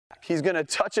He's going to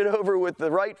touch it over with the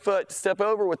right foot, step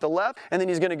over with the left, and then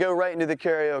he's going to go right into the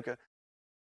Carioca.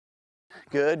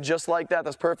 Good, just like that.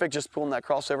 That's perfect. Just pulling that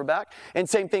crossover back. And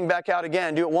same thing back out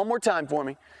again. Do it one more time for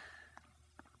me.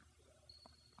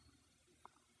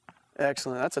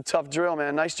 Excellent. That's a tough drill,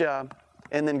 man. Nice job.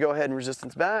 And then go ahead and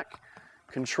resistance back.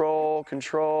 Control,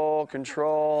 control,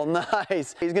 control.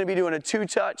 Nice. He's going to be doing a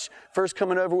two-touch, first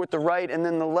coming over with the right and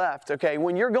then the left. Okay,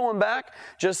 when you're going back,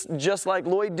 just like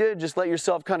Lloyd did, just let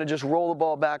yourself kind of just roll the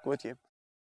ball back with you.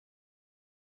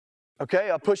 Okay,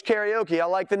 a push karaoke. I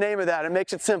like the name of that. It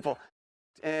makes it simple.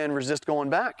 And resist going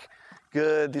back.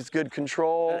 Good, this good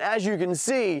control. And as you can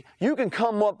see, you can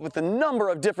come up with a number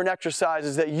of different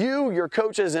exercises that you, your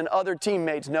coaches, and other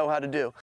teammates know how to do.